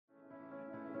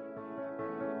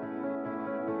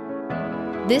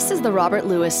This is the Robert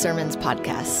Lewis Sermons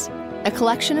Podcast, a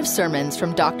collection of sermons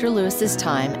from Dr. Lewis's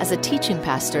time as a teaching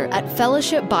pastor at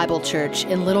Fellowship Bible Church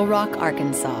in Little Rock,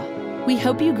 Arkansas. We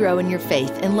hope you grow in your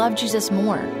faith and love Jesus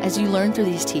more as you learn through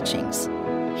these teachings.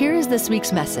 Here is this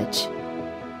week's message.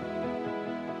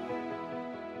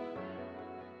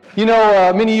 You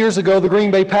know, many years ago, the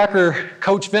Green Bay Packer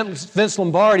coach Vince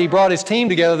Lombardi brought his team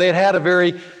together. They had had a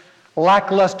very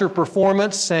lackluster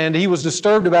performance, and he was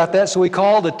disturbed about that, so he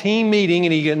called a team meeting,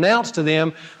 and he announced to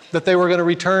them that they were going to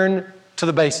return to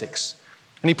the basics.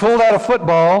 And he pulled out a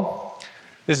football.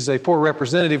 This is a poor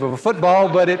representative of a football,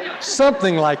 but it's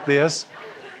something like this.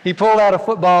 He pulled out a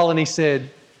football and he said,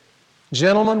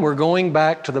 "Gentlemen, we're going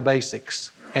back to the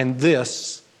basics, and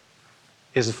this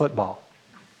is a football."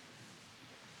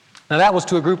 Now that was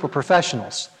to a group of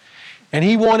professionals, and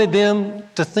he wanted them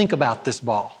to think about this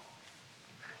ball.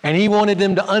 And he wanted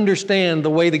them to understand the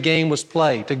way the game was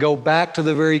played, to go back to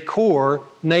the very core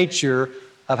nature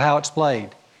of how it's played.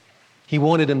 He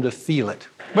wanted them to feel it.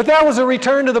 But that was a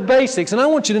return to the basics. And I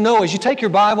want you to know, as you take your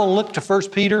Bible and look to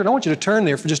 1 Peter, and I want you to turn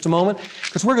there for just a moment,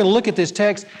 because we're going to look at this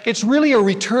text. It's really a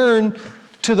return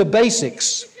to the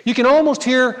basics. You can almost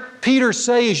hear Peter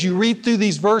say as you read through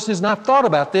these verses, and I've thought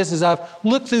about this as I've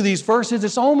looked through these verses,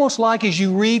 it's almost like as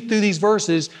you read through these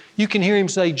verses, you can hear him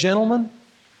say, "Gentlemen,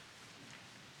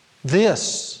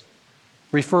 this,"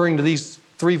 referring to these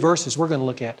three verses we're going to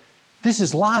look at, "this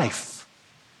is life.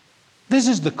 This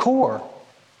is the core.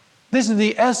 This is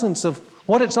the essence of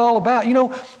what it's all about." You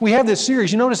know, we have this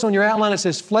series. You notice on your outline it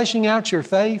says, "Fleshing out your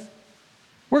faith."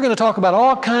 We're going to talk about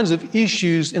all kinds of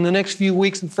issues in the next few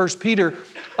weeks in 1 Peter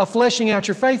of fleshing out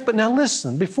your faith. But now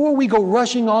listen, before we go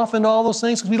rushing off into all those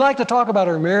things, because we like to talk about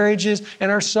our marriages and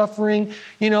our suffering,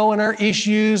 and our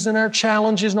issues and our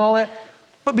challenges and all that.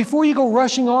 But before you go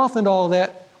rushing off into all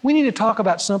that, we need to talk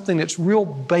about something that's real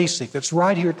basic, that's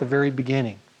right here at the very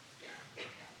beginning.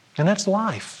 And that's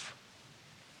life.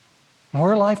 And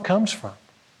where life comes from.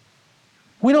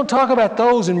 We don't talk about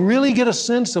those and really get a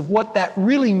sense of what that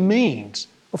really means.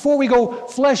 Before we go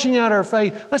fleshing out our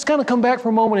faith, let's kind of come back for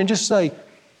a moment and just say,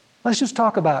 let's just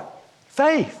talk about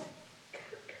faith.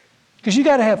 Because you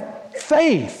got to have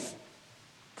faith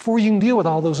before you can deal with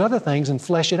all those other things and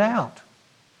flesh it out.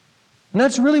 And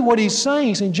that's really what he's saying.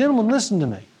 He's saying, "Gentlemen, listen to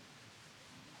me.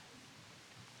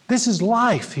 This is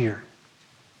life here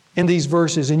in these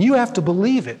verses, and you have to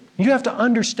believe it. You have to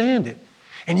understand it.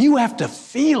 And you have to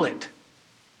feel it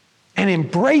and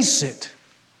embrace it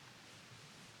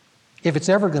if it's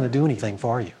ever going to do anything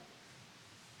for you.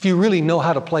 If you really know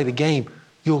how to play the game,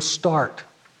 you'll start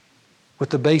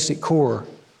with the basic core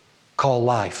called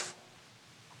life."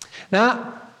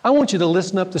 Now, I want you to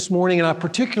listen up this morning, and I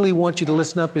particularly want you to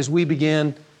listen up as we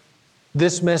begin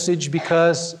this message,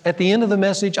 because at the end of the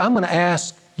message, I'm going to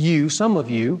ask you, some of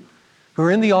you who are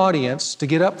in the audience, to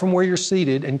get up from where you're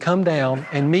seated and come down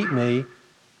and meet me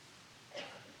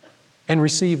and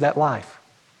receive that life.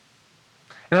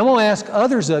 And I'm going to ask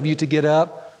others of you to get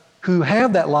up who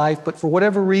have that life, but for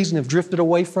whatever reason have drifted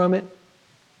away from it,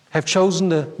 have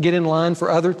chosen to get in line for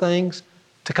other things,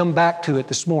 to come back to it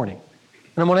this morning.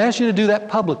 And I'm going to ask you to do that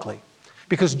publicly,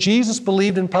 because Jesus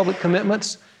believed in public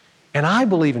commitments, and I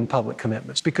believe in public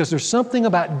commitments, because there's something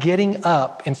about getting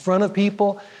up in front of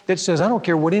people that says, I don't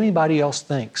care what anybody else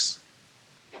thinks.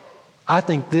 I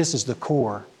think this is the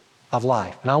core of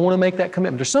life, and I want to make that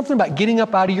commitment. There's something about getting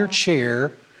up out of your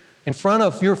chair in front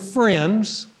of your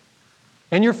friends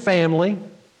and your family,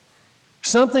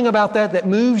 something about that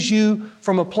moves you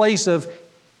from a place of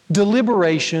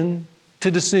deliberation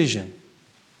to decision.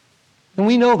 And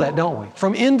we know that, don't we?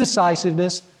 From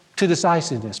indecisiveness to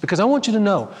decisiveness. Because I want you to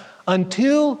know,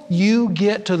 until you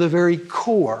get to the very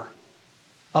core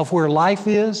of where life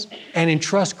is and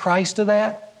entrust Christ to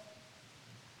that,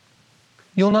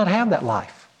 you'll not have that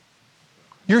life.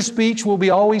 Your speech will be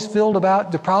always filled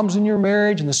about the problems in your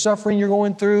marriage and the suffering you're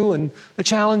going through and the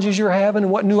challenges you're having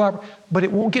and what but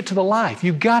it won't get to the life.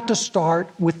 You've got to start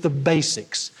with the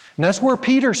basics. And that's where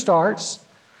Peter starts,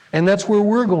 and that's where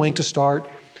we're going to start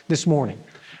this morning.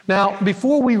 Now,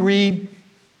 before we read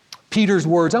Peter's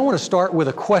words, I want to start with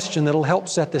a question that'll help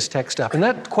set this text up. And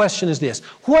that question is this: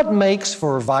 what makes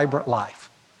for a vibrant life?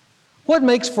 What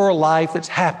makes for a life that's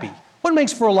happy? What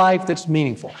makes for a life that's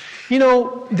meaningful? You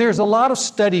know, there's a lot of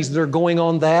studies that are going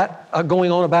on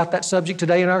about that subject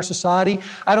today in our society.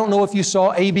 I don't know if you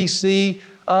saw ABC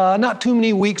not too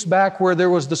many weeks back, where there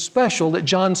was the special that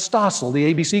John Stossel,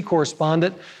 the ABC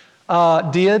correspondent,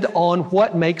 did on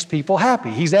what makes people happy.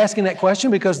 He's asking that question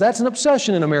because that's an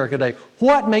obsession in America today.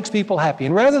 What makes people happy?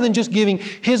 And rather than just giving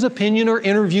his opinion or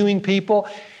interviewing people,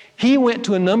 he went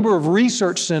to a number of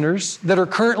research centers that are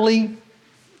currently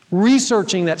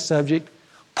researching that subject,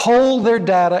 polled their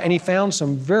data, and he found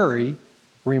some very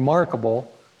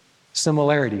remarkable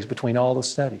similarities between all the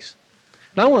studies.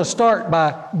 Now, I want to start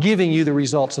by giving you the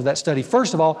results of that study.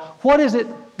 First of all, what is it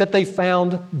that they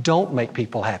found don't make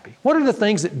people happy? What are the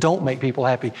things that don't make people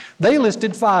happy? They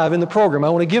listed 5 in the program. I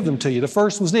want to give them to you. The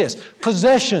first was this: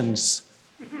 possessions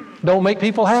don't make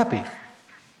people happy.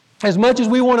 As much as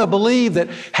we want to believe that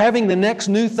having the next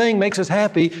new thing makes us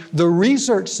happy, the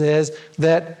research says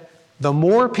that the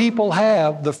more people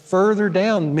have, the further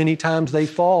down many times they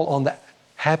fall on the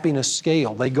happiness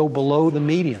scale. They go below the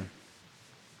median.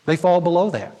 They fall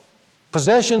below that.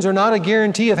 Possessions are not a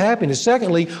guarantee of happiness.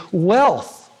 Secondly,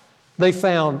 wealth, they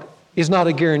found, is not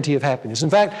a guarantee of happiness. In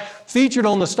fact, featured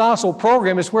on the Stossel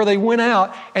program is where they went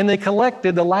out and they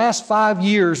collected the last 5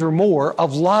 years or more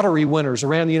of lottery winners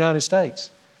around the United States.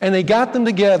 And they got them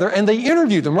together and they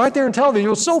interviewed them right there on television. It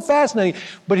was so fascinating.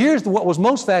 But here's what was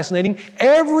most fascinating.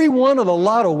 Every one of the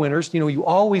lotto winners, you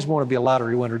always want to be a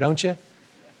lottery winner, don't you?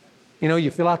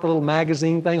 You fill out the little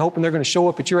magazine thing hoping they're going to show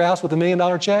up at your house with $1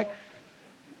 million check.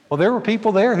 Well, there were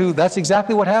people there who that's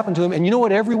exactly what happened to them. And you know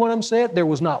what every one of them said? There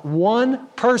was not one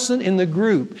person in the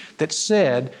group that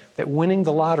said that winning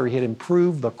the lottery had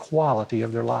improved the quality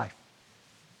of their life.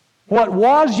 What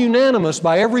was unanimous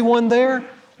by everyone there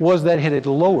was that it had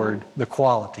lowered the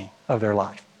quality of their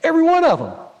life. Every one of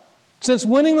them. Since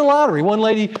winning the lottery, one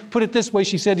lady put it this way.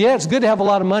 She said, yeah, it's good to have a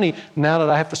lot of money now that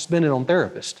I have to spend it on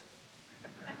therapists.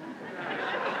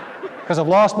 Because I've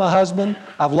lost my husband,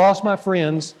 I've lost my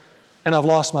friends, and I've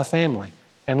lost my family.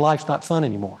 And life's not fun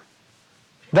anymore.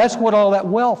 That's what all that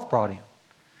wealth brought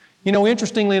in.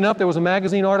 Interestingly enough, there was a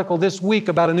magazine article this week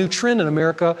about a new trend in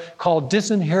America called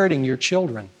disinheriting your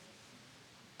children.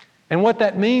 And what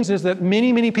that means is that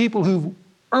many, many people who've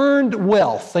earned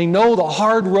wealth, they know the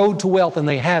hard road to wealth and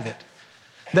they have it.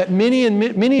 That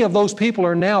many of those people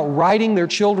are now writing their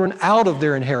children out of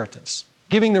their inheritance,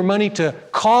 giving their money to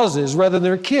causes rather than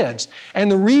their kids.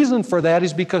 And the reason for that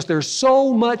is because there's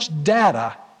so much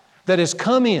data that has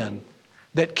come in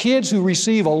that kids who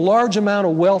receive a large amount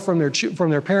of wealth from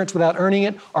their parents without earning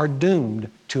it are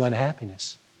doomed to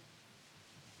unhappiness.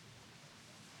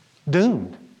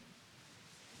 Doomed.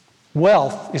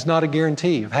 Wealth is not a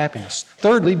guarantee of happiness.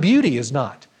 Thirdly, beauty is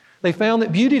not. They found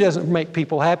that beauty doesn't make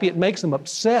people happy, it makes them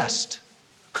obsessed.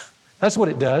 That's what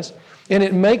it does. And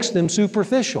it makes them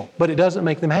superficial, but it doesn't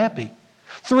make them happy.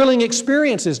 Thrilling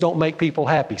experiences don't make people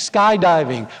happy.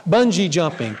 Skydiving, bungee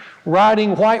jumping,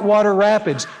 riding whitewater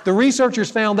rapids. The researchers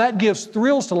found that gives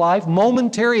thrills to life,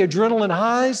 momentary adrenaline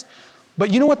highs.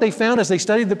 But you know what they found as they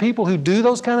studied the people who do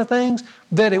those kind of things?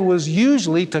 That it was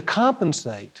usually to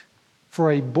compensate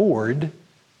for a bored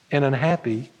and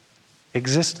unhappy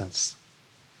existence.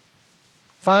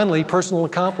 Finally, personal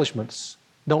accomplishments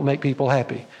don't make people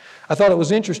happy. I thought it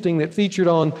was interesting that featured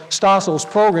on Stossel's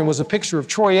program was a picture of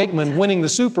Troy Aikman winning the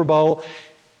Super Bowl.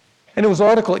 And it was an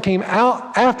article that came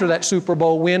out after that Super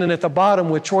Bowl win, and at the bottom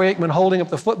with Troy Aikman holding up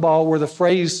the football were the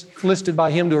phrase listed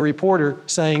by him to a reporter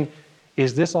saying,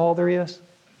 "Is this all there is?"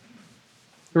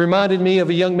 It reminded me of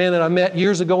a young man that I met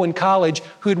years ago in college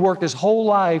who had worked his whole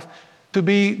life to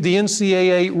be the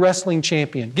NCAA wrestling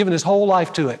champion, given his whole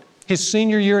life to it. His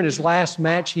senior year in his last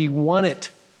match, he won it.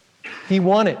 He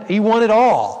won it. He won it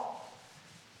all.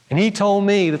 And he told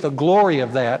me that the glory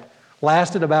of that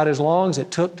lasted about as long as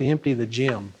it took to empty the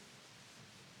gym.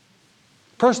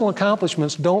 Personal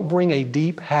accomplishments don't bring a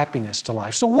deep happiness to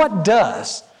life. So what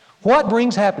does? What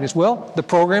brings happiness? Well, the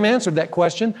program answered that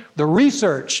question. The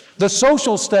research, the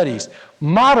social studies,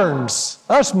 moderns,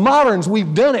 us moderns,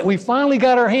 we've done it. We finally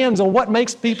got our hands on what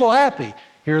makes people happy.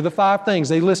 Here are the 5 things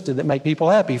they listed that make people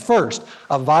happy. First,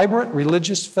 a vibrant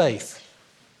religious faith.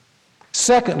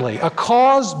 Secondly, a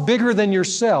cause bigger than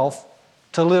yourself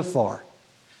to live for.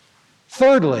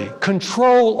 Thirdly,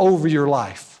 control over your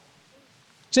life.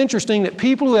 It's interesting that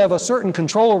people who have a certain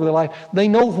control over their life, they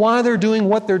know why they're doing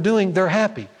what they're doing, they're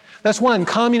happy. That's why in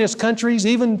communist countries,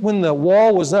 even when the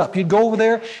wall was up, you'd go over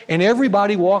there and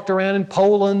everybody walked around in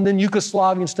Poland and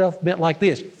Yugoslavia and stuff bent like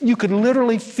this. You could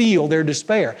literally feel their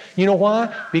despair. You know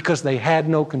why? Because they had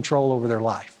no control over their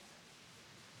life.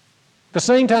 At the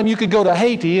same time, you could go to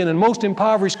Haiti in a most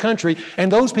impoverished country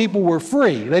and those people were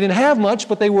free. They didn't have much,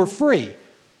 but they were free.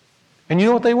 And you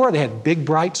know what they were? They had big,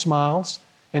 bright smiles.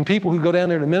 And people who go down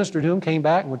there to minister to them came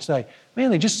back and would say,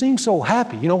 man, they just seem so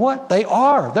happy. You know what? They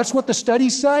are. That's what the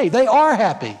studies say. They are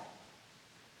happy.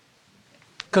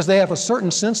 Because they have a certain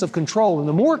sense of control. And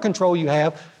the more control you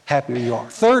have, happier you are.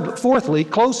 Fourthly,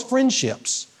 close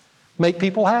friendships make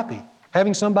people happy.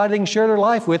 Having somebody they can share their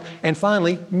life with. And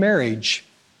finally, marriage.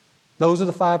 Those are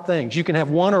the 5 things. You can have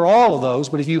one or all of those,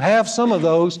 but if you have some of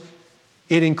those,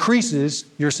 it increases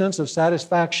your sense of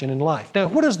satisfaction in life. Now,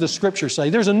 what does the Scripture say?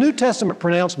 There's a New Testament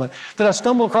pronouncement that I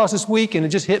stumbled across this week, and it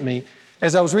just hit me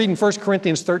as I was reading 1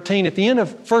 Corinthians 13. At the end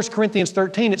of 1 Corinthians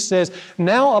 13, it says,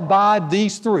 "Now abide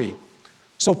these three."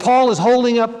 So Paul is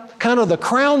holding up kind of the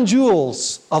crown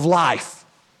jewels of life.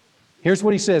 Here's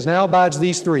what he says, "Now abides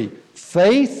these three: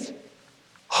 faith,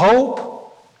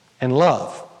 hope, and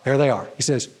love." There they are. He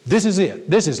says, this is it.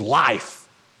 This is life.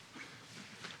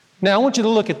 Now, I want you to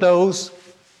look at those,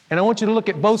 and I want you to look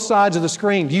at both sides of the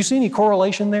screen. Do you see any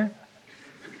correlation there?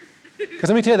 Because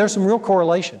let me tell you, there's some real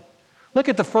correlation. Look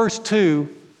at the first two,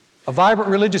 a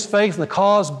vibrant religious faith and the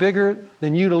cause bigger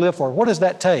than you to live for. What does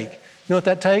that take? You know what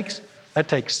that takes? That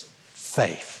takes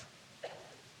faith.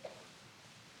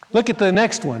 Look at the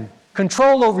next one,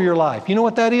 control over your life. You know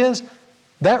what that is?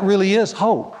 That really is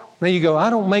hope. Now you go, I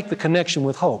don't make the connection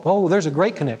with hope. Oh, there's a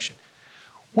great connection.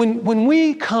 When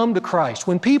we come to Christ,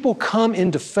 when people come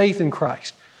into faith in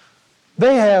Christ,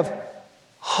 they have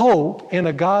hope in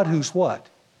a God who's what?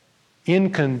 In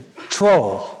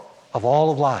control of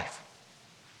all of life.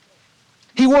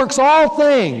 He works all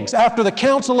things after the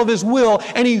counsel of His will,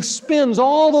 and He spins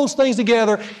all those things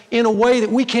together in a way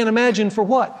that we can't imagine for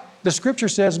what? The Scripture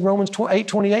says in Romans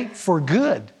 8:28, for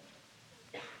good.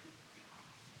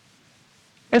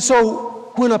 And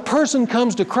so when a person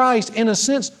comes to Christ, in a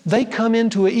sense, they come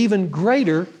into an even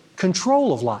greater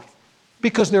control of life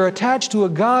because they're attached to a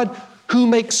God who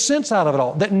makes sense out of it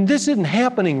all. That this isn't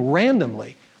happening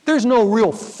randomly. There's no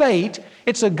real fate.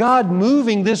 It's a God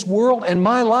moving this world and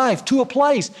my life to a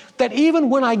place that even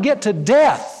when I get to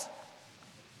death,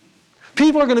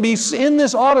 people are going to be in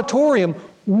this auditorium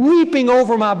weeping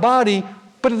over my body,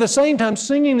 but at the same time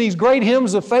singing these great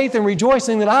hymns of faith and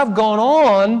rejoicing that I've gone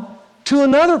on to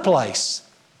another place.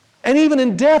 And even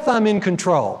in death, I'm in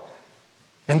control.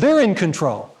 And they're in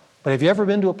control. But have you ever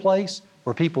been to a place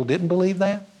where people didn't believe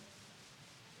that?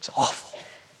 It's awful.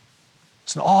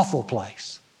 It's an awful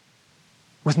place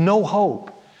with no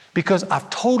hope because I've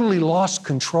totally lost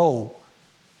control.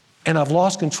 And I've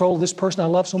lost control of this person I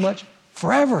love so much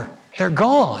forever. They're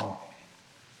gone.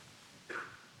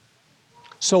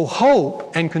 So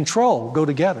hope and control go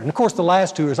together. And of course, the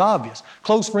last two is obvious.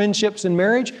 Close friendships and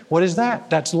marriage, what is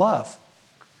that? That's love.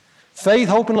 Faith,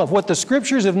 hope, and love. What the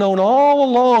Scriptures have known all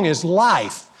along is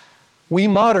life. We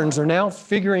moderns are now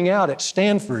figuring out at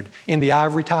Stanford in the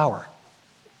ivory tower.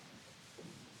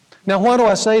 Now, why do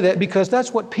I say that? Because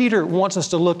that's what Peter wants us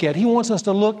to look at. He wants us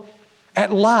to look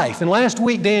at life. And last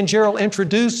week, Dan Gerald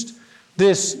introduced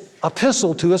this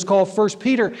epistle to us called 1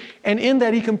 Peter, and in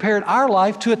that he compared our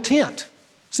life to a tent.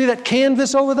 See that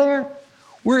canvas over there?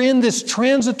 We're in this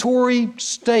transitory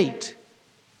state,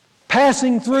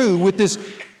 passing through with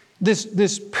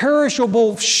this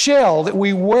perishable shell that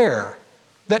we wear,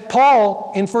 that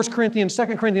Paul in 1 Corinthians,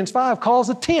 2 Corinthians 5 calls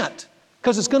a tent,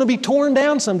 because it's going to be torn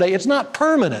down someday. It's not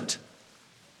permanent.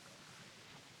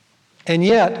 And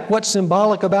yet, what's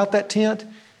symbolic about that tent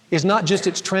is not just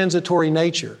its transitory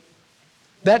nature.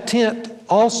 That tent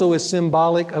also is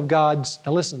symbolic of God's,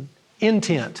 now listen,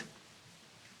 intent.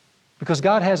 Because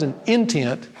God has an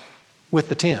intent with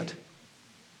the tent.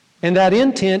 And that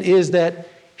intent is that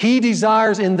He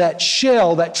desires in that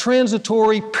shell, that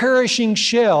transitory, perishing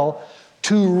shell,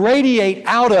 to radiate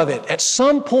out of it at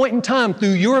some point in time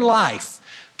through your life,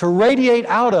 to radiate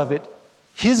out of it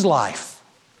His life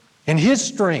and His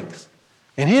strength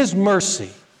and His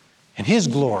mercy and His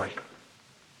glory.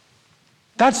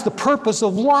 That's the purpose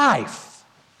of life.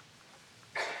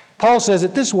 Paul says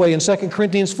it this way in 2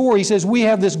 Corinthians 4. He says, we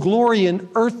have this glory in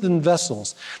earthen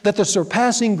vessels, that the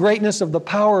surpassing greatness of the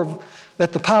power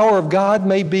of God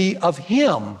may be of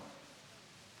Him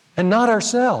and not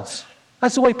ourselves.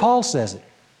 That's the way Paul says it.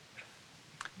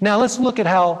 Now let's look at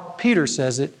how Peter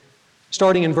says it,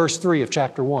 starting in verse 3 of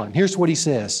chapter 1. Here's what he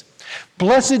says.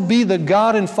 Blessed be the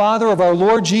God and Father of our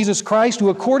Lord Jesus Christ, who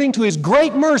according to His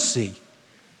great mercy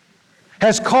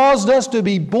has caused us to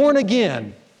be born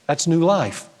again, that's new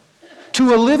life,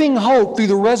 to a living hope through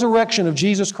the resurrection of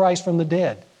Jesus Christ from the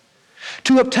dead,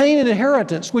 to obtain an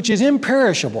inheritance which is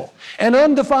imperishable and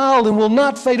undefiled and will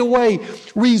not fade away,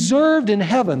 reserved in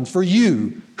heaven for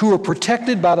you who are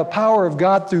protected by the power of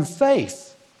God through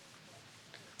faith,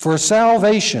 for a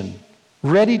salvation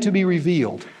ready to be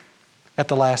revealed at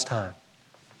the last time.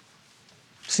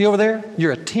 See over there?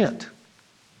 You're a tent.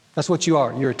 That's what you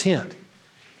are. You're a tent.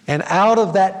 And out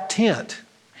of that tent,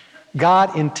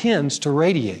 God intends to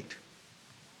radiate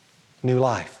new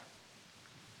life.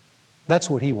 That's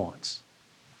what He wants.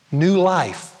 New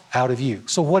life out of you.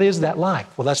 So what is that life?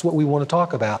 Well, that's what we want to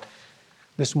talk about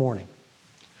this morning.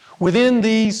 Within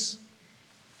these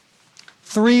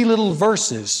 3 little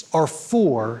verses are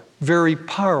 4 very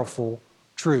powerful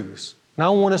truths. And I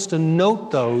want us to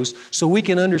note those so we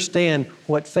can understand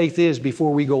what faith is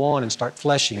before we go on and start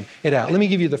fleshing it out. Let me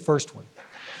give you the first one.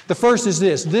 The first is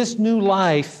this: this new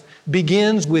life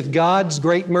begins with God's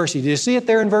great mercy. Do you see it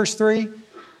there in verse 3?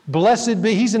 Blessed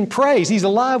be, he's in praise, he's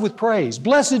alive with praise.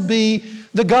 Blessed be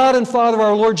the God and Father of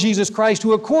our Lord Jesus Christ,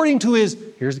 who according to his,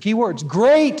 here's the key words,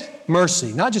 great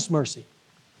mercy, not just mercy,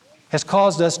 has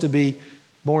caused us to be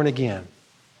born again.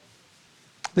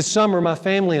 This summer, my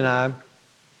family and I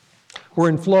were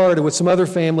in Florida with some other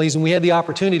families, and we had the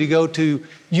opportunity to go to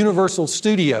Universal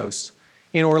Studios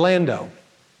in Orlando.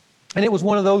 And it was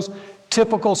one of those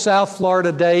typical South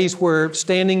Florida days where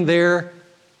standing there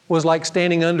was like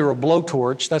standing under a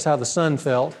blowtorch. That's how the sun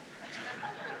felt.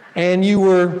 And you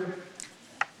were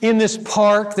in this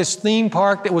park, this theme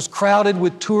park that was crowded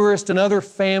with tourists and other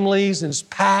families, and it's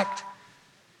packed.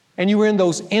 And you were in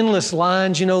those endless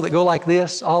lines, you know, that go like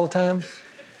this all the time.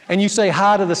 And you say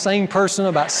hi to the same person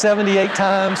about 78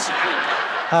 times.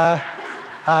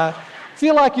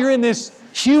 Feel like you're in this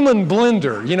human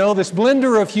blender, you know, this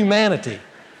blender of humanity.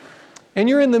 And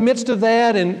you're in the midst of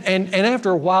that, and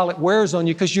after a while it wears on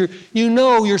you because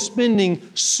you're spending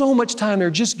so much time there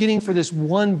just getting for this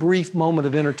one brief moment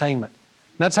of entertainment.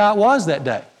 And that's how it was that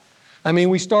day. I mean,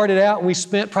 we started out and we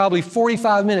spent probably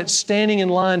 45 minutes standing in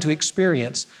line to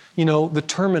experience, you know, the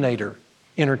Terminator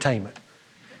entertainment.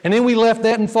 And then we left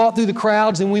that and fought through the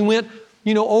crowds, and we went,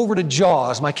 you know, over to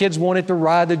Jaws. My kids wanted to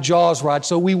ride the Jaws ride,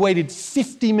 so we waited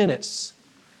 50 minutes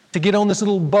to get on this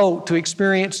little boat to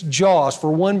experience Jaws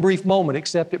for one brief moment,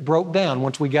 except it broke down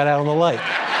once we got out on the lake.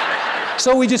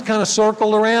 So we just kind of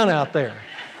circled around out there.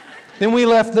 Then we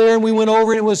left there and we went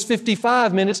over, and it was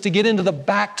 55 minutes to get into the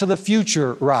Back to the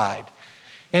Future ride.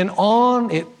 And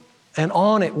on it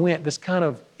went, this kind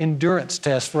of endurance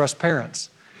test for us parents.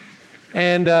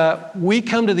 And we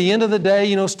come to the end of the day,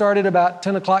 you know, started about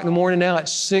 10 o'clock in the morning, now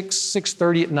it's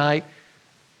 6:30 at night.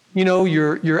 You know,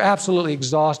 you're absolutely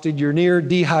exhausted, you're near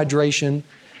dehydration,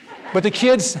 but the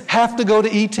kids have to go to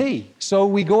ET. So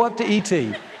we go up to ET.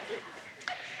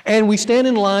 And we stand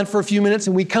in line for a few minutes,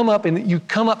 and we come up, and you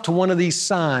come up to one of these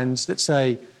signs that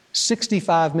say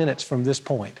 65 minutes from this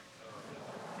point.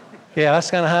 Yeah,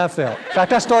 that's kind of how I felt. In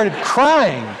fact, I started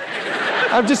crying.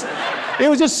 It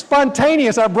was just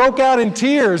spontaneous. I broke out in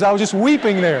tears. I was just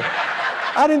weeping there.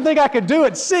 I didn't think I could do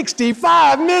it.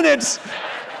 65 minutes,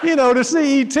 you know, to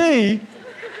see E.T.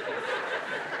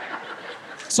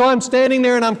 So I'm standing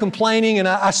there and I'm complaining, and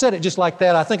I said it just like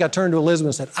that. I think I turned to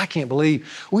Elizabeth and said, I can't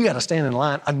believe we got to stand in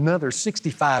line another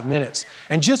 65 minutes.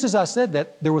 And just as I said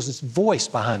that, there was this voice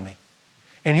behind me.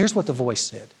 And here's what the voice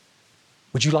said.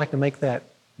 Would you like to make that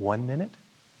 1 minute?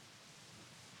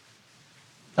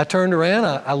 I turned around,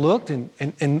 I looked,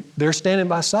 and there standing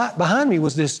behind me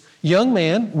was this young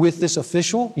man with this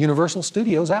official Universal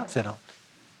Studios outfit on.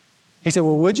 He said,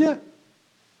 well, would you?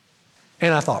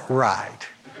 And I thought, right.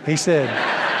 He said,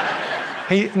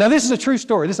 now this is a true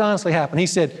story. This honestly happened. He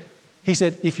said,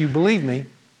 if you believe me,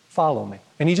 follow me.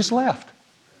 And he just left.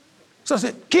 So I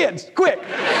said, kids, quick,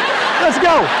 let's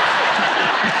go.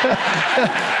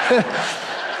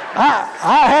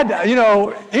 I had to, you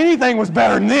know, anything was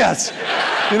better than this.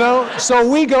 You know,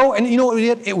 so we go, and you know what we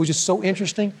did? It was just so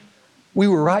interesting. We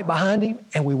were right behind him,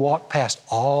 and we walked past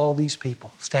all these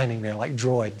people standing there like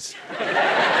droids,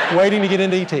 waiting to get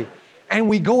into ET. And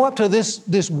we go up to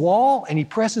this wall, and he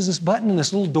presses this button, and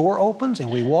this little door opens,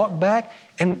 and we walk back,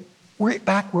 and we're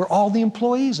back where all the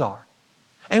employees are.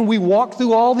 And we walk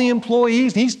through all the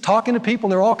employees, and he's talking to people,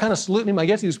 and they're all kind of saluting him. I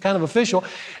guess he was kind of official.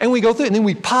 And we go through it, and then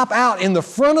we pop out in the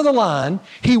front of the line.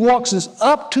 He walks us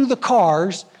up to the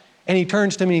cars, and he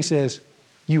turns to me and he says,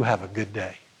 you have a good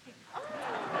day.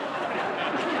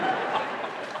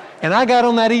 And I got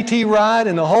on that ET ride,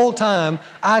 and the whole time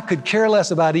I could care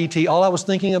less about ET. All I was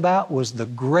thinking about was the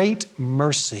great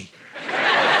mercy.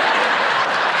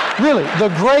 Really,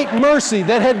 the great mercy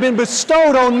that had been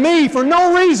bestowed on me for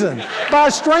no reason by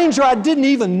a stranger I didn't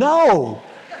even know.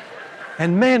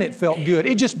 And man, it felt good.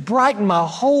 It just brightened my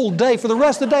whole day. For the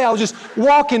rest of the day, I was just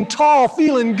walking tall,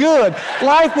 feeling good.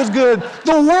 Life was good.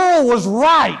 The world was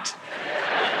right.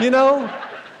 You know?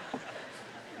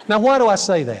 Now, why do I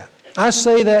say that? I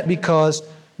say that because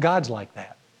God's like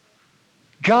that.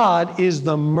 God is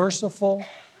the merciful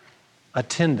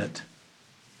attendant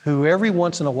who every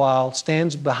once in a while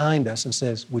stands behind us and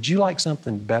says, would you like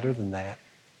something better than that?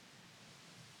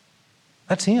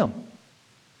 That's Him.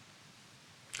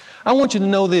 I want you to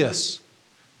know this.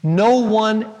 No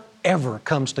one ever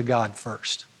comes to God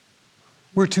first.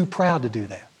 We're too proud to do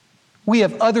that. We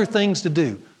have other things to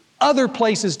do, other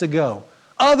places to go,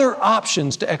 other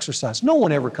options to exercise. No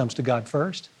one ever comes to God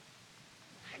first.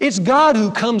 It's God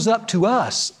who comes up to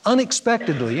us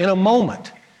unexpectedly in a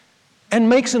moment and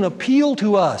makes an appeal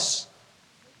to us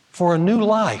for a new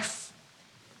life.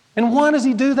 And why does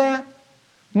He do that?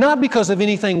 Not because of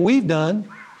anything we've done.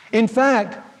 In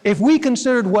fact, if we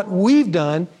considered what we've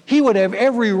done, He would have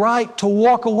every right to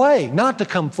walk away, not to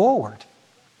come forward.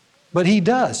 But He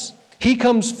does. He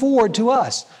comes forward to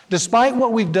us. Despite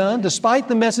what we've done, despite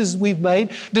the messes we've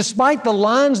made, despite the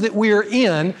lines that we're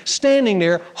in, standing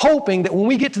there hoping that when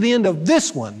we get to the end of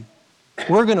this one,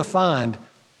 we're going to find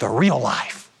the real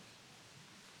life.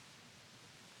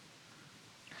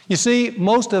 You see,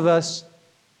 most of us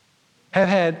have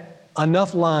had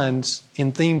enough lines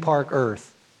in theme park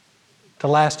Earth to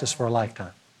last us for a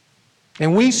lifetime.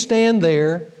 And we stand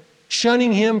there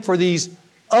shunning Him for these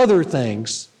other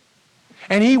things,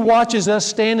 and He watches us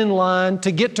stand in line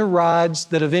to get to rides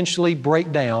that eventually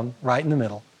break down right in the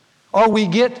middle. Or we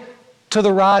get to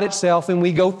the ride itself and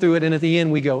we go through it, and at the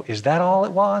end we go, is that all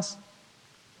it was?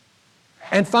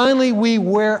 And finally we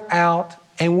wear out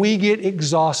and we get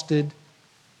exhausted.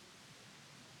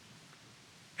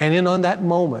 And in on that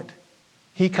moment,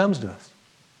 He comes to us,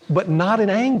 but not in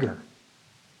anger.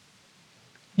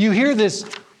 You hear this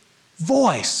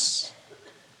voice,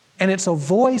 and it's a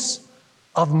voice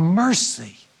of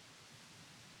mercy.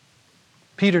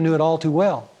 Peter knew it all too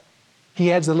well.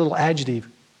 He adds a little adjective,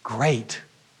 great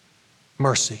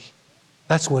mercy.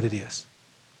 That's what it is.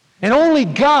 And only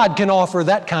God can offer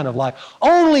that kind of life.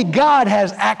 Only God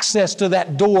has access to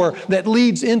that door that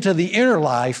leads into the inner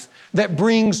life that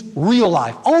brings real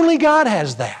life. Only God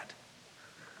has that.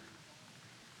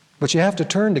 But you have to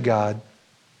turn to God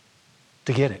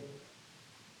to get it.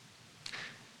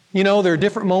 You know, there are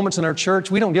different moments in our church.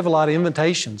 We don't give a lot of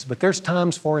invitations, but there's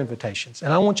times for invitations.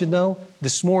 And I want you to know,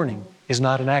 this morning is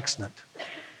not an accident.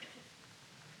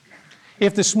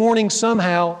 If this morning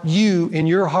somehow you, in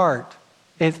your heart,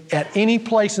 at any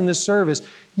place in this service,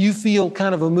 you feel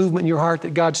kind of a movement in your heart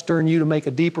that God's stirring you to make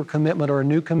a deeper commitment or a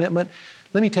new commitment,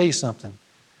 let me tell you something.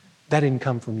 That didn't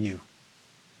come from you.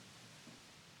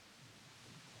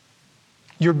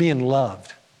 You're being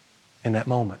loved in that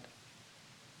moment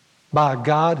by a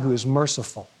God who is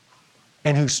merciful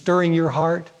and who's stirring your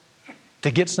heart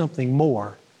to get something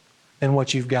more than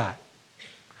what you've got.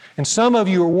 And some of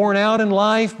you are worn out in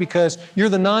life because you're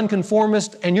the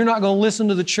nonconformist and you're not going to listen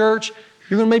to the church.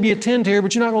 You're going to maybe attend here,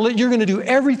 but you're going to do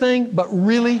everything but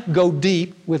really go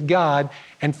deep with God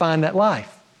and find that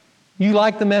life. You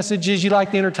like the messages, you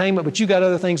like the entertainment, but you got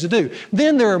other things to do.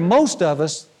 Then there are most of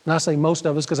us, and I say most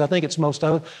of us because I think it's most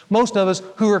of us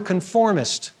who are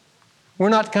conformist. We're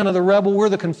not kind of the rebel, we're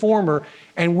the conformer,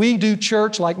 and we do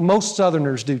church like most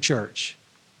Southerners do church.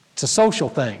 It's a social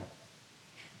thing.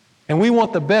 And we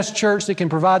want the best church that can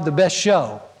provide the best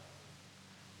show.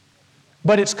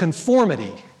 But it's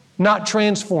conformity, not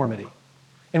transformity.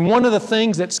 And one of the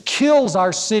things that kills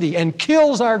our city and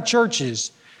kills our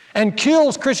churches and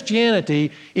kills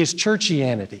Christianity is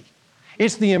churchianity.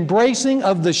 It's the embracing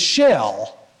of the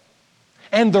shell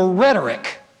and the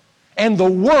rhetoric and the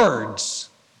words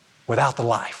without the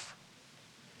life.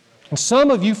 And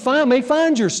some of you may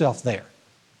find yourself there.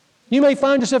 You may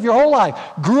find yourself your whole life.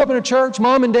 Grew up in a church,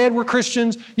 mom and dad were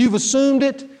Christians, you've assumed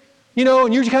it,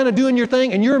 and you're kind of doing your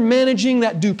thing, and you're managing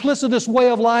that duplicitous way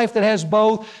of life that has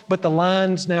both, but the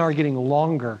lines now are getting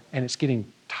longer and it's getting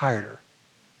tireder.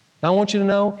 Now I want you to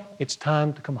know, it's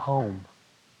time to come home.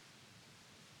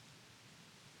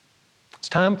 It's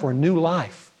time for a new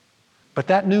life. But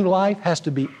that new life has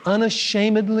to be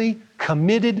unashamedly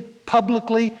committed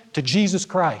publicly to Jesus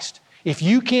Christ. If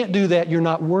you can't do that, you're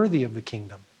not worthy of the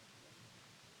kingdom.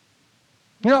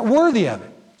 You're not worthy of it.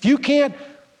 If you can't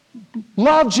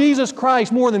love Jesus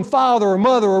Christ more than father or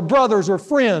mother or brothers or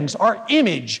friends or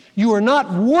image, you are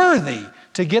not worthy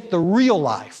to get the real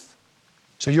life.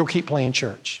 So you'll keep playing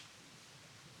church.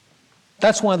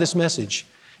 That's why this message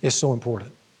is so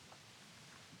important.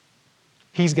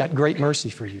 He's got great mercy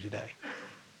for you today.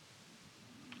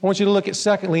 I want you to look at,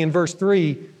 secondly, in verse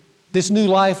 3, this new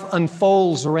life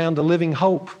unfolds around a living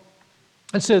hope.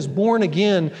 It says, born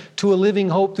again to a living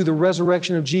hope through the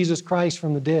resurrection of Jesus Christ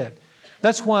from the dead.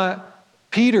 That's why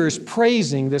Peter is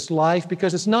praising this life,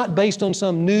 because it's not based on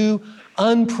some new,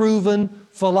 unproven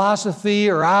philosophy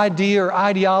or idea or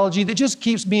ideology that just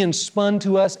keeps being spun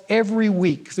to us every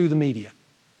week through the media.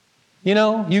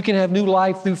 You can have new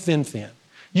life through FinFin.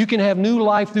 You can have new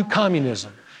life through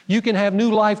communism. You can have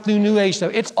new life through New Age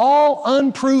stuff. It's all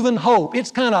unproven hope.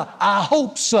 It's kind of, I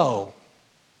hope so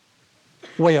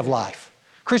way of life.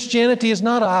 Christianity is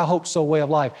not a I hope so way of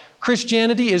life.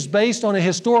 Christianity is based on a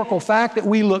historical fact that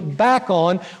we look back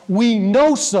on. We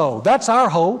know so. That's our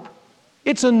hope.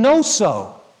 It's a know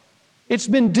so. It's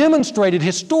been demonstrated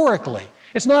historically.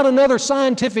 It's not another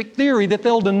scientific theory that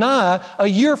they'll deny a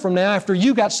year from now after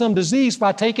you got some disease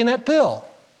by taking that pill.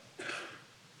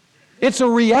 It's a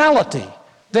reality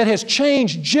that has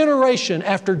changed generation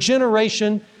after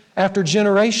generation after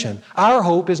generation. Our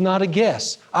hope is not a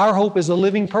guess. Our hope is a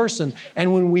living person.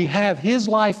 And when we have His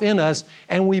life in us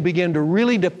and we begin to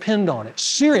really depend on it,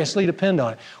 seriously depend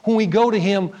on it, when we go to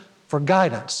Him for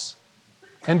guidance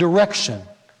and direction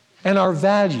and our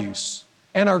values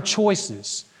and our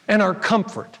choices and our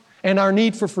comfort and our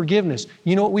need for forgiveness,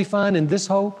 you know what we find in this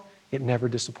hope? It never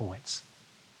disappoints.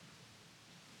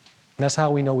 And that's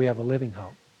how we know we have a living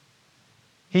hope.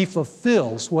 He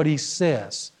fulfills what He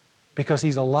says because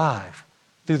He's alive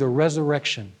through the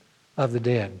resurrection of the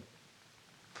dead.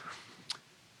 I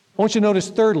want you to notice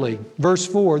thirdly, verse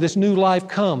 4, this new life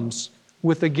comes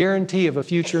with the guarantee of a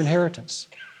future inheritance.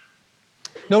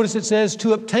 Notice it says,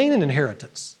 to obtain an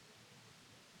inheritance,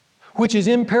 which is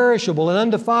imperishable and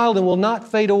undefiled and will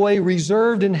not fade away,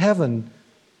 reserved in heaven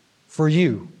for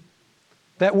you.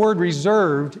 That word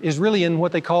reserved is really in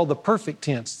what they call the perfect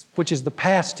tense, which is the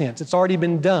past tense. It's already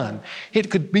been done.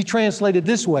 It could be translated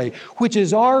this way, which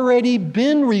has already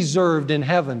been reserved in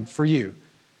heaven for you.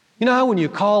 You know how when you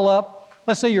call up,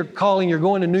 let's say you're going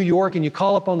to New York and you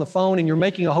call up on the phone and you're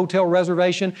making a hotel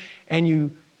reservation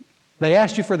and they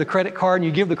ask you for the credit card and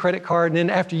you give the credit card, and then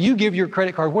after you give your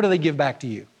credit card, what do they give back to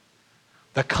you?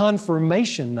 The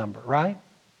confirmation number, right?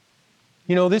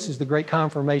 You know, this is the great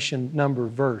confirmation number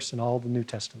verse in all the New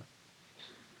Testament.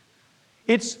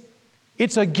 It's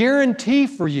a guarantee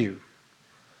for you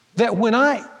that when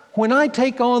I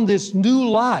take on this new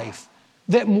life,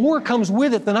 that more comes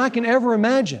with it than I can ever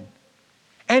imagine.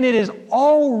 And it has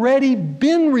already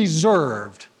been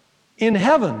reserved in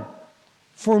heaven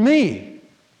for me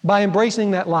by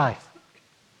embracing that life.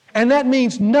 And that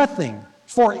means nothing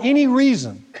for any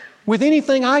reason, with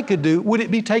anything I could do, would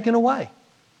it be taken away.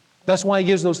 That's why He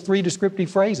gives those three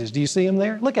descriptive phrases. Do you see them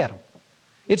there? Look at them.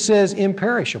 It says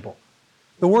imperishable.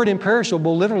 The word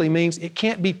imperishable literally means it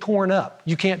can't be torn up.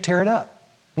 You can't tear it up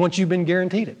once you've been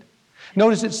guaranteed it.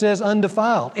 Notice it says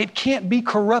undefiled. It can't be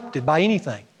corrupted by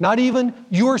anything, not even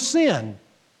your sin.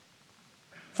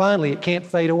 Finally, it can't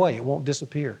fade away. It won't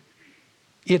disappear.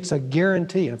 It's a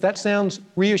guarantee. And if that sounds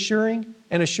reassuring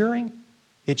and assuring,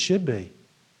 it should be,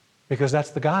 because that's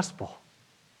the gospel.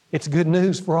 It's good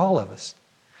news for all of us.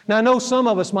 Now, I know some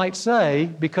of us might say,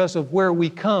 because of where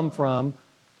we come from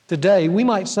today, we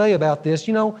might say about this,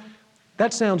 you know,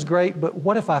 that sounds great, but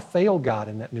what if I fail God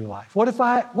in that new life? What if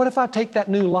I take that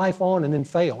new life on and then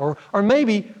fail? Or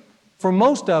maybe, for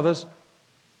most of us,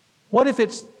 what if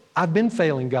I've been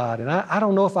failing God and I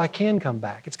don't know if I can come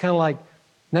back? It's kind of like,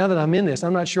 now that I'm in this,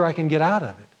 I'm not sure I can get out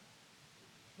of it.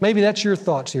 Maybe that's your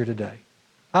thoughts here today.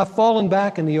 I've fallen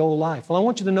back in the old life. Well, I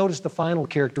want you to notice the final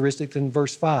characteristic in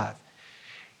verse 5.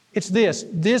 It's this.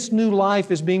 This new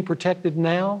life is being protected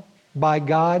now by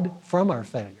God from our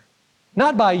failure.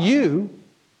 Not by you.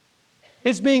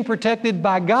 It's being protected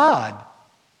by God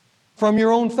from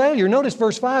your own failure. Notice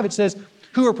verse 5, it says,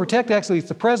 who are protected, actually it's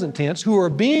the present tense, who are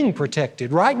being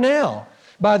protected right now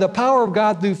by the power of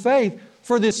God through faith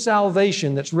for this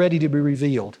salvation that's ready to be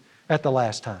revealed at the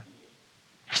last time.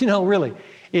 You know, really,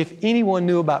 if anyone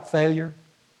knew about failure,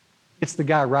 it's the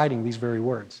guy writing these very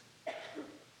words.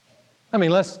 I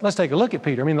mean, let's take a look at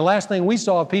Peter. I mean, the last thing we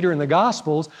saw of Peter in the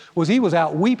Gospels was he was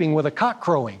out weeping with a cock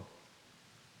crowing.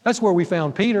 That's where we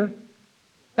found Peter.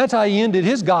 That's how he ended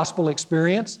his gospel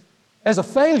experience, as a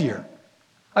failure.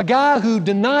 A guy who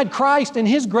denied Christ in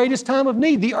His greatest time of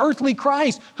need, the earthly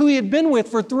Christ who he had been with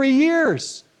for 3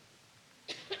 years.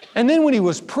 And then when he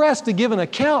was pressed to give an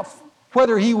account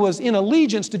whether he was in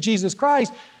allegiance to Jesus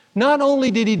Christ, not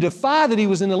only did he defy that he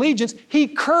was in allegiance, he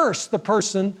cursed the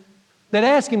person that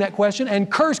asked him that question and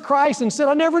cursed Christ and said,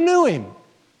 I never knew Him.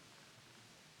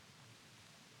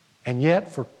 And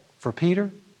yet, for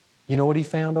Peter, you know what he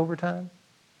found over time?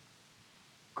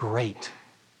 Great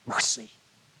mercy.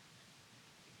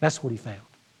 That's what he found.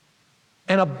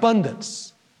 An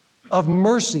abundance of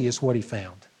mercy is what he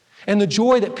found. And the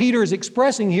joy that Peter is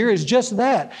expressing here is just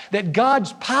that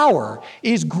God's power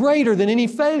is greater than any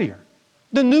failure.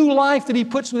 The new life that He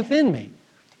puts within me,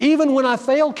 even when I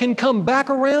fail, can come back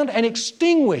around and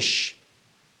extinguish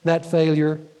that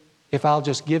failure if I'll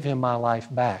just give Him my life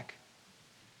back.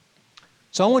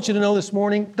 So I want you to know this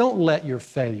morning, don't let your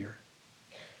failure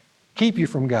keep you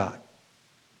from God.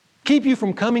 Keep you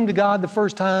from coming to God the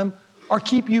first time, or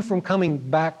keep you from coming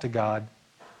back to God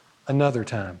another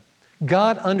time.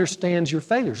 God understands your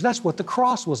failures. That's what the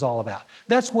cross was all about.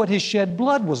 That's what His shed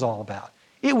blood was all about.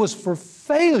 It was for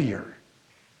failure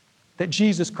that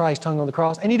Jesus Christ hung on the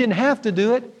cross. And He didn't have to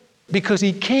do it because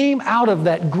He came out of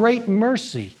that great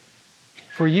mercy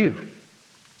for you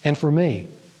and for me.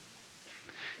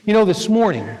 You know, this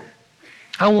morning,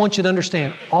 I want you to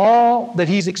understand all that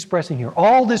He's expressing here,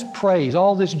 all this praise,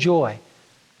 all this joy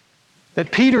that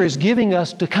Peter is giving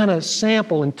us to kind of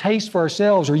sample and taste for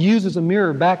ourselves or use as a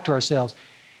mirror back to ourselves.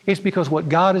 It's because what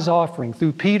God is offering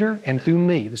through Peter and through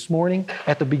me this morning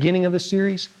at the beginning of the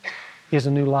series is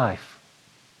a new life.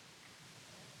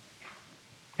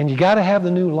 And you got to have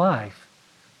the new life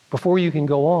before you can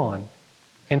go on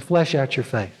and flesh out your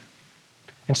faith.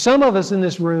 And some of us in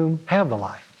this room have the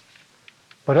life,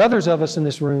 but others of us in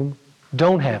this room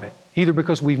don't have it, either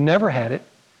because we've never had it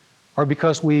or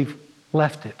because we've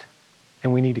left it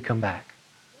and we need to come back.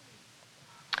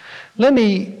 Let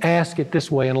me ask it this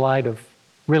way in light of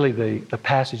really the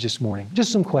passage this morning.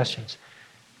 Just some questions.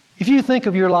 If you think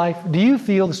of your life, do you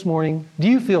feel this morning, do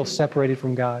you feel separated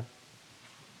from God?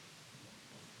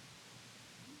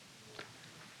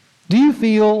 Do you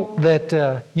feel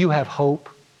that you have hope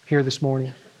here this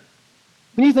morning?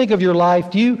 When you think of your life,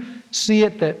 do you see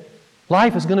it that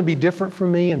life is going to be different for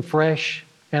me and fresh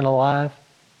and alive?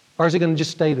 Or is it going to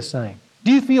just stay the same?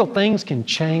 Do you feel things can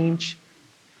change?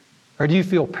 Or do you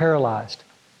feel paralyzed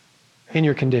in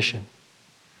your condition?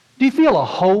 Do you feel a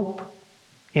hope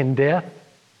in death?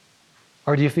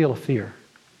 Or do you feel a fear?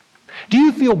 Do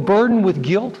you feel burdened with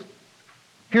guilt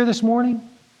here this morning?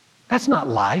 That's not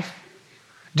life.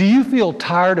 Do you feel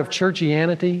tired of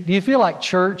churchianity? Do you feel like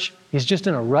church is just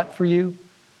in a rut for you?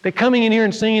 That coming in here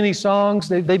and singing these songs,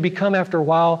 they become after a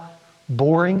while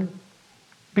boring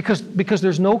because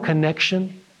there's no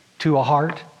connection to a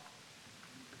heart?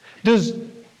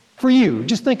 For you,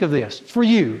 just think of this, for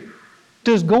you,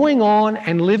 does going on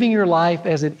and living your life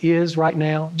as it is right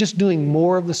now, just doing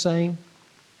more of the same,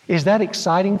 is that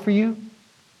exciting for you?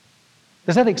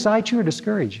 Does that excite you or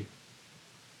discourage you?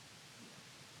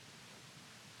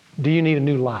 Do you need a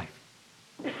new life?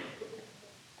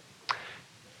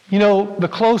 You know, the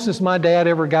closest my dad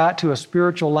ever got to a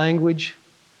spiritual language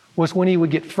was when he would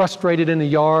get frustrated in the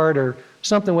yard or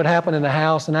something would happen in the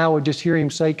house and I would just hear him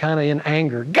say kind of in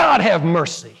anger, "God have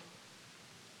mercy."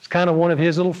 It's kind of one of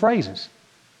his little phrases.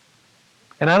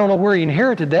 And I don't know where he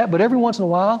inherited that, but every once in a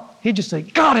while, he'd just say,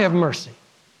 "God have mercy."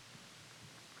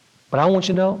 But I want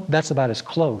you to know, that's about as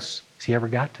close as he ever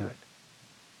got to it.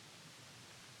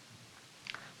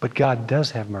 But God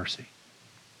does have mercy.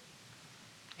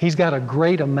 He's got a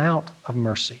great amount of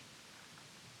mercy.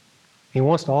 He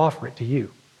wants to offer it to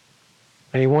you.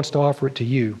 And He wants to offer it to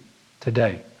you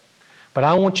today. But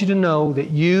I want you to know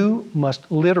that you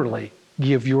must literally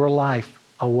give your life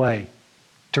away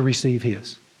to receive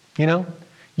His. You know,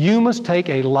 you must take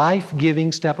a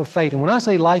life-giving step of faith. And when I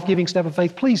say life-giving step of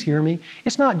faith, please hear me.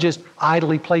 It's not just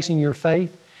idly placing your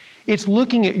faith. It's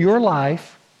looking at your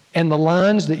life and the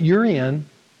lines that you're in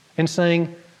and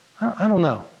saying, I don't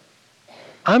know.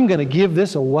 I'm going to give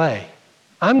this away.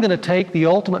 I'm going to take the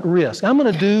ultimate risk. I'm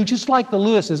going to do just like the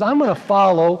Lewises. I'm going to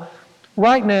follow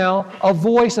right now a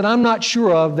voice that I'm not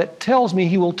sure of that tells me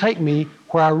He will take me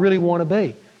where I really want to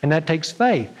be. And that takes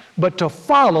faith. But to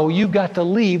follow, you've got to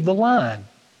leave the line.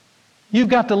 You've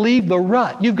got to leave the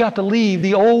rut. You've got to leave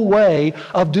the old way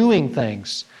of doing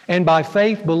things. And by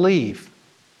faith, believe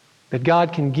that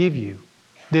God can give you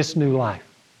this new life.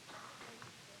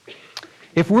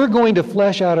 If we're going to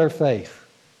flesh out our faith,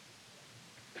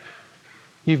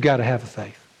 you've got to have a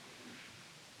faith.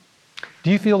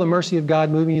 Do you feel the mercy of God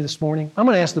moving you this morning? I'm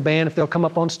going to ask the band if they'll come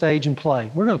up on stage and play.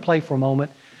 We're going to play for a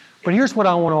moment. But here's what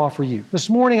I want to offer you. This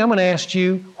morning, I'm going to ask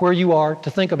you where you are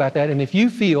to think about that. And if you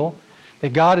feel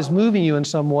that God is moving you in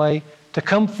some way, to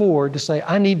come forward to say,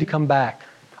 I need to come back.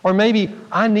 Or maybe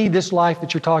I need this life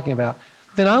that you're talking about.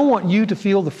 Then I want you to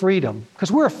feel the freedom.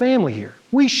 Because we're a family here.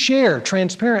 We share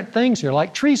transparent things here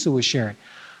like Teresa was sharing.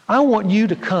 I want you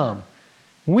to come.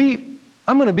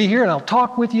 I'm going to be here and I'll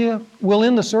talk with you. We'll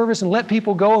end the service and let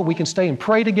people go and we can stay and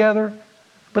pray together.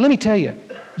 But let me tell you,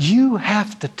 you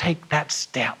have to take that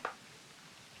step.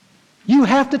 You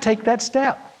have to take that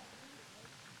step.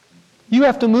 You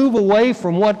have to move away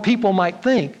from what people might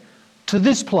think to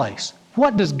this place.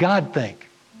 What does God think?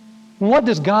 What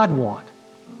does God want?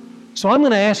 So I'm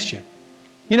going to ask you,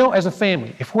 as a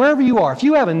family, if wherever you are, if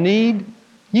you have a need,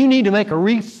 you need to make a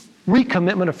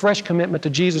recommitment, a fresh commitment to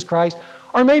Jesus Christ,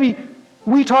 or maybe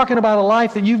we're talking about a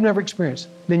life that you've never experienced,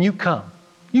 then you come.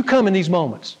 You come in these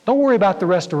moments. Don't worry about the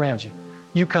rest around you.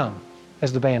 You come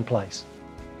as the band plays.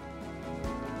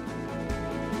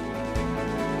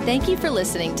 Thank you for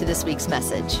listening to this week's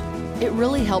message. It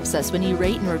really helps us when you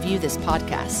rate and review this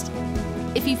podcast.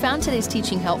 If you found today's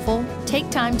teaching helpful, take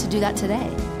time to do that today.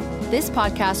 This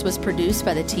podcast was produced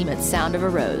by the team at Sound of a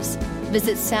Rose.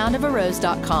 Visit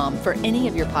soundofarose.com for any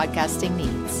of your podcasting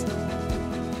needs.